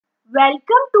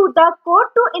Welcome to the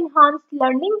Code to Enhance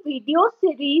Learning video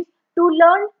series to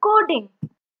learn coding.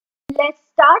 Let's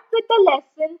start with the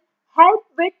lesson Help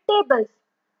with Tables.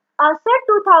 A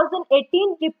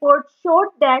 2018 report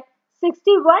showed that 61%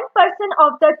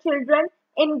 of the children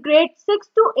in grade 6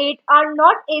 to 8 are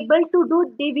not able to do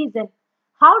division.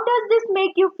 How does this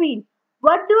make you feel?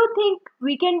 What do you think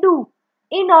we can do?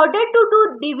 In order to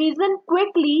do division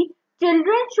quickly,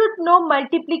 children should know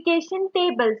multiplication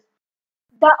tables.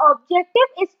 The objective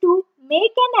is to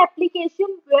make an application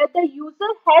where the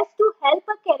user has to help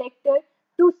a character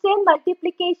to say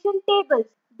multiplication tables.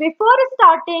 Before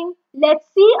starting, let's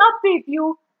see a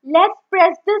preview. Let's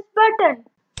press this button.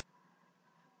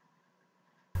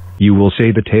 You will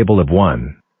say the table of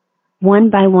 1. 1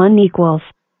 by 1 equals.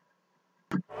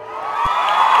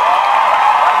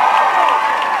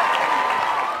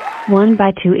 1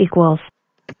 by 2 equals.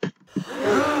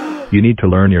 You need to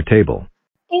learn your table.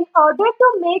 In order to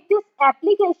make this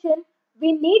application,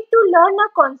 we need to learn a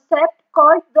concept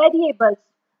called variables.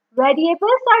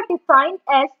 Variables are defined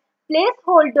as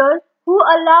placeholders who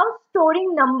allow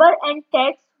storing number and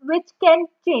text which can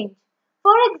change.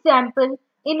 For example,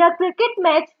 in a cricket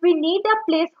match, we need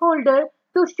a placeholder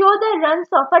to show the runs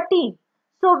of a team.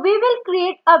 So we will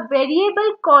create a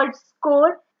variable called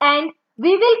score and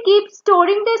we will keep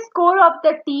storing the score of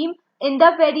the team in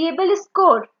the variable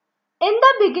score. In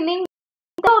the beginning,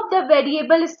 of the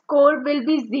variable score will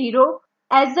be 0.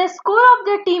 As the score of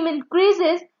the team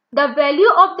increases, the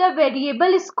value of the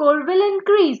variable score will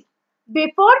increase.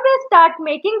 Before we start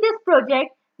making this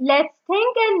project, let's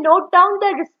think and note down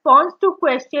the response to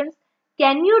questions.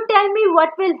 Can you tell me what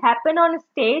will happen on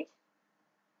stage?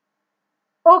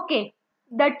 Okay,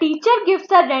 the teacher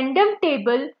gives a random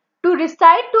table to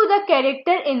recite to the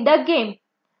character in the game.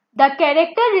 The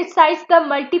character recites the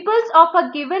multiples of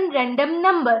a given random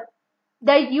number.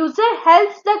 The user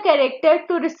helps the character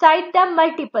to recite the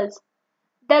multiples.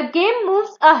 The game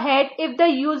moves ahead if the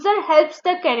user helps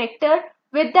the character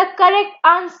with the correct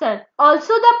answer.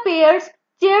 Also, the pairs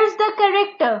cheers the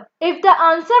character. If the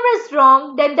answer is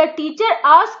wrong, then the teacher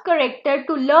asks character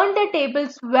to learn the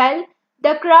tables well.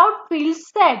 The crowd feels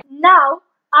sad. Now,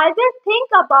 I will think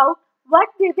about what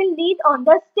we will need on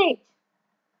the stage.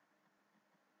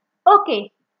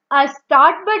 Okay, a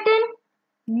start button,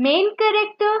 main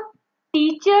character,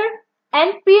 teacher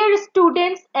and peer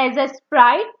students as a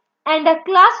sprite and a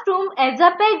classroom as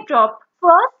a backdrop.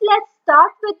 First, let's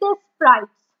start with the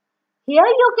sprites. Here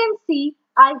you can see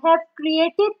I have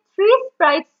created 3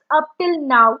 sprites up till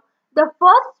now. The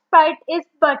first sprite is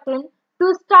button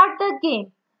to start the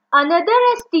game. Another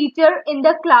is teacher in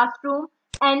the classroom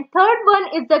and third one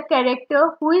is the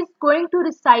character who is going to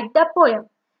recite the poem.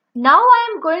 Now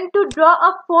I am going to draw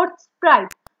a 4th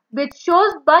sprite which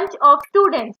shows bunch of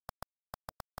students.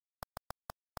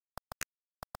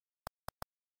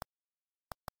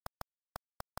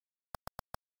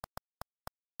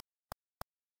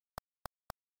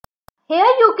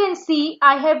 Here you can see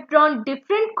I have drawn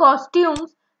different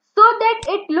costumes so that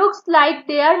it looks like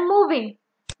they are moving.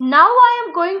 Now I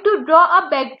am going to draw a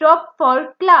backdrop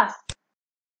for class.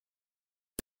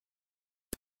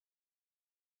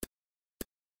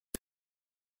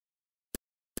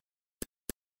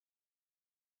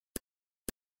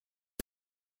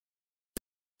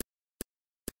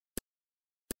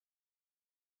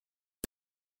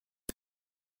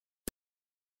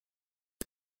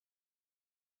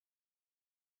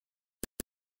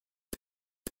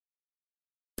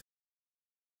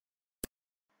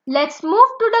 Let's move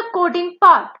to the coding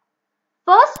part.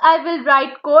 First, I will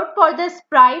write code for the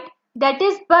sprite that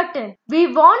is button. We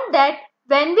want that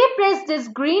when we press this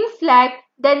green flag,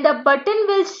 then the button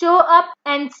will show up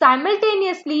and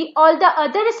simultaneously all the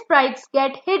other sprites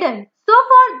get hidden. So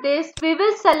for this, we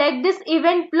will select this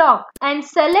event block and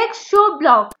select show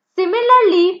block.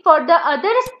 Similarly, for the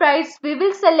other sprites, we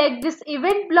will select this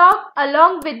event block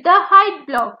along with the hide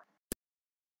block.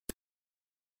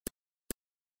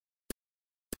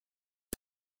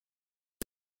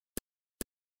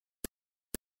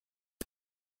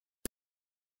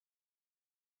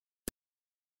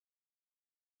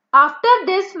 After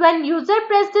this, when user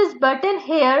press this button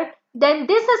here, then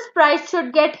this sprite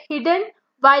should get hidden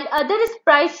while other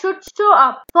sprites should show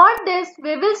up. For this,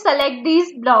 we will select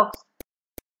these blocks.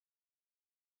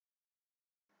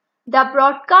 The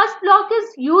broadcast block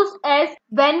is used as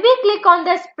when we click on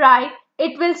the sprite,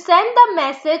 it will send the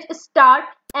message start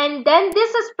and then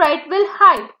this sprite will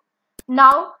hide.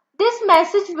 Now, this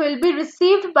message will be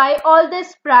received by all the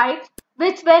sprites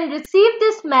which when receive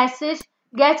this message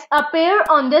gets appear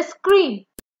on the screen.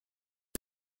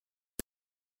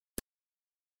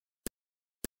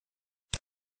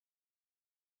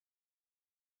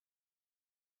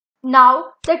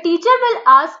 Now the teacher will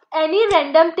ask any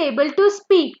random table to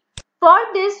speak. For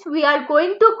this we are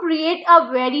going to create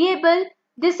a variable.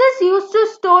 This is used to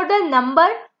store the number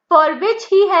for which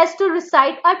he has to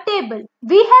recite a table.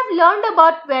 We have learned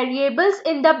about variables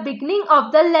in the beginning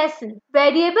of the lesson.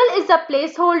 Variable is a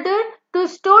placeholder to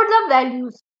store the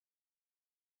values.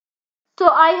 So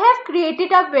I have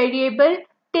created a variable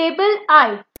table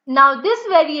I. Now this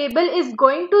variable is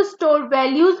going to store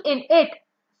values in it.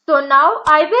 So now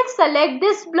I will select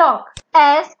this block.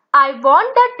 As I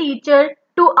want the teacher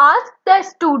to ask the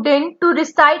student to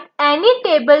recite any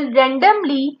table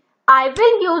randomly, I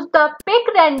will use the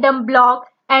pick random block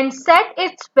and set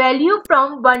its value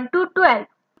from 1 to 12.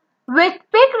 With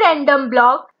pick random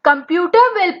block, computer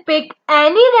will pick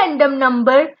any random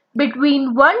number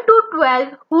between 1 to 12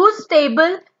 whose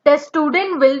table the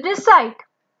student will recite.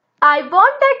 I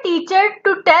want the teacher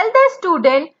to tell the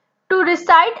student to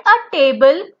recite a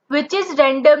table which is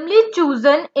randomly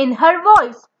chosen in her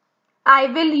voice. I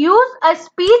will use a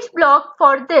speech block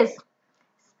for this.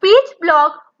 Speech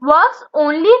block works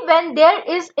only when there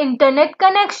is internet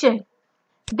connection.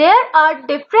 There are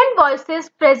different voices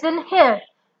present here.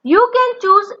 You can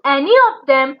choose any of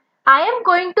them. I am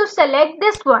going to select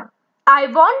this one. I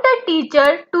want the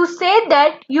teacher to say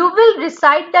that you will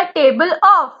recite the table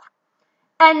of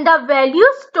and the value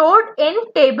stored in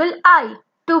table I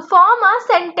to form a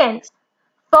sentence.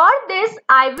 For this,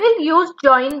 I will use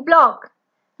join block.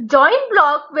 Join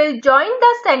block will join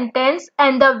the sentence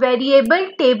and the variable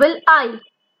table I.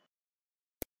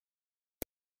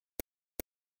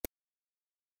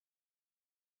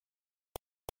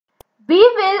 We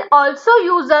will also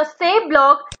use a say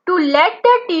block to let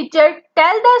the teacher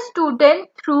tell the student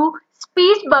through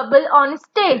speech bubble on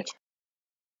stage.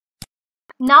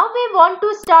 Now we want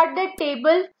to start the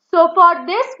table. So for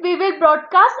this we will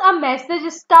broadcast a message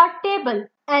start table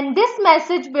and this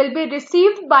message will be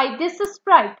received by this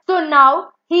sprite. So now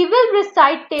he will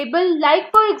recite table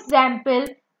like for example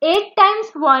 8 times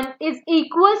 1 is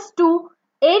equals to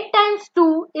 8 times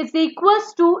 2 is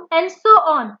equals to and so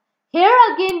on. Here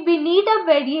again we need a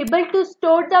variable to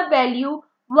store the value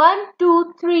 1,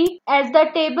 2, 3 as the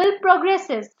table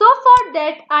progresses. So for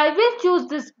that I will choose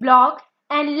this block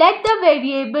and let the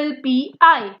variable be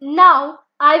I. Now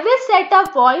I will set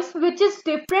a voice which is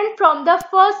different from the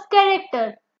first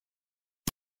character.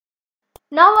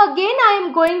 Now again I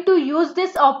am going to use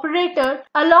this operator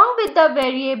along with the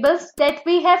variables that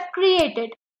we have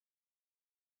created.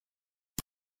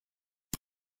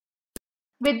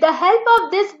 With the help of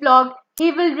this block,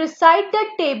 he will recite the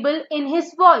table in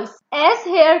his voice. As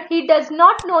here he does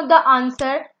not know the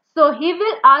answer, so he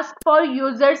will ask for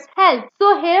user's help.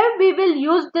 So here we will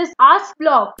use this ask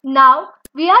block. Now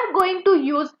we are going to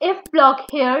use if block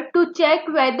here to check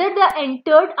whether the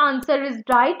entered answer is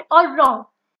right or wrong.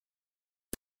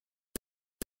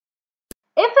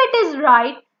 If it is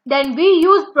right, then we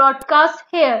use broadcast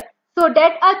here so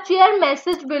that a cheer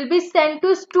message will be sent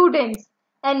to students.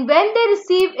 And when they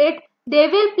receive it, they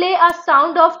will play a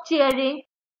sound of cheering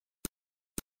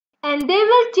and they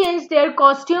will change their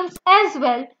costumes as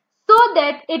well so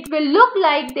that it will look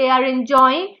like they are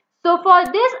enjoying. So for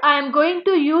this I am going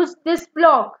to use this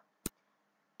block.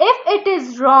 If it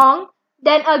is wrong,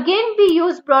 then again we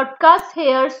use broadcast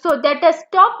here so that a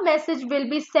stop message will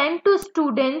be sent to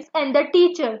students and the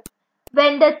teacher.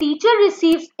 When the teacher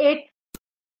receives it,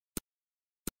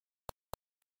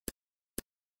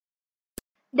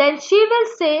 then she will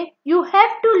say, you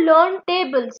have to learn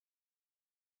tables.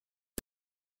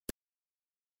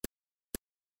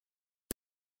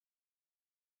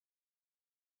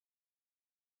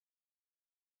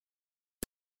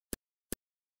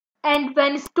 And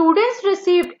when students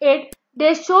received it,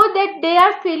 they show that they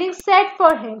are feeling sad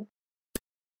for him.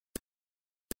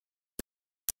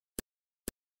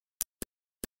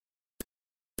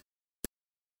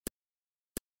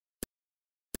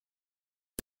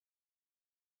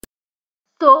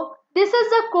 So this is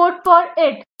the code for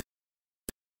it.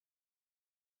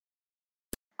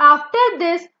 After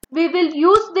this, we will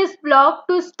use this block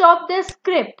to stop the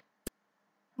script.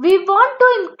 We want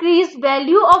to increase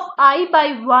value of I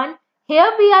by 1.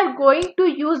 Here we are going to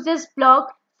use this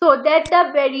block so that the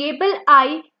variable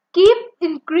I keeps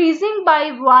increasing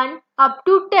by 1 up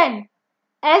to 10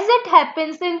 as it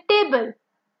happens in table.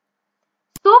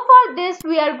 So for this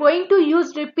we are going to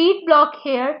use repeat block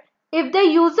here. If the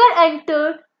user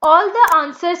entered all the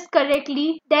answers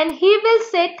correctly, then he will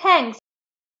say thanks.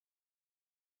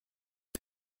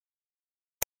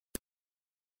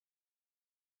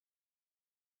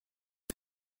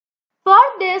 For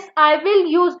this, I will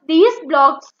use these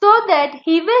blocks so that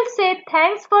he will say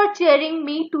thanks for cheering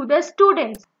me to the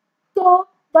students. So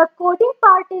The coding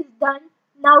part is done.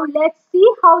 Now let's see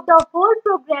how the whole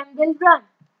program will run.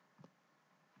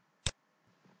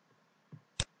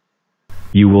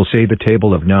 You will say the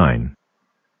table of 9.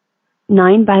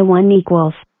 9 by 1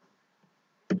 equals.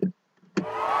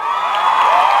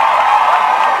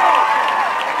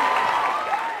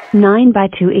 9 by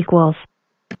 2 equals.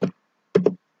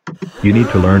 You need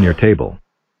to learn your table.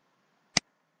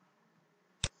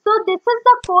 So this is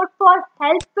the code for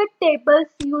help with tables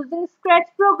using Scratch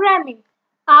programming.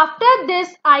 After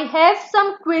this, I have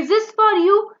some quizzes for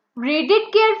you. Read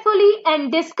it carefully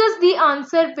and discuss the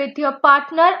answer with your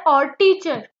partner or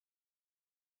teacher.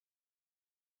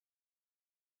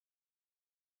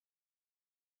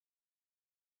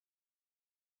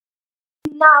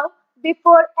 Now,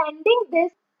 before ending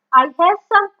this, I have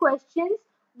some questions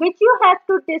which you have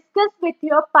to discuss with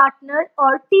your partner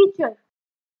or teacher.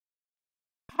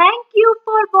 Thank you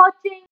for watching.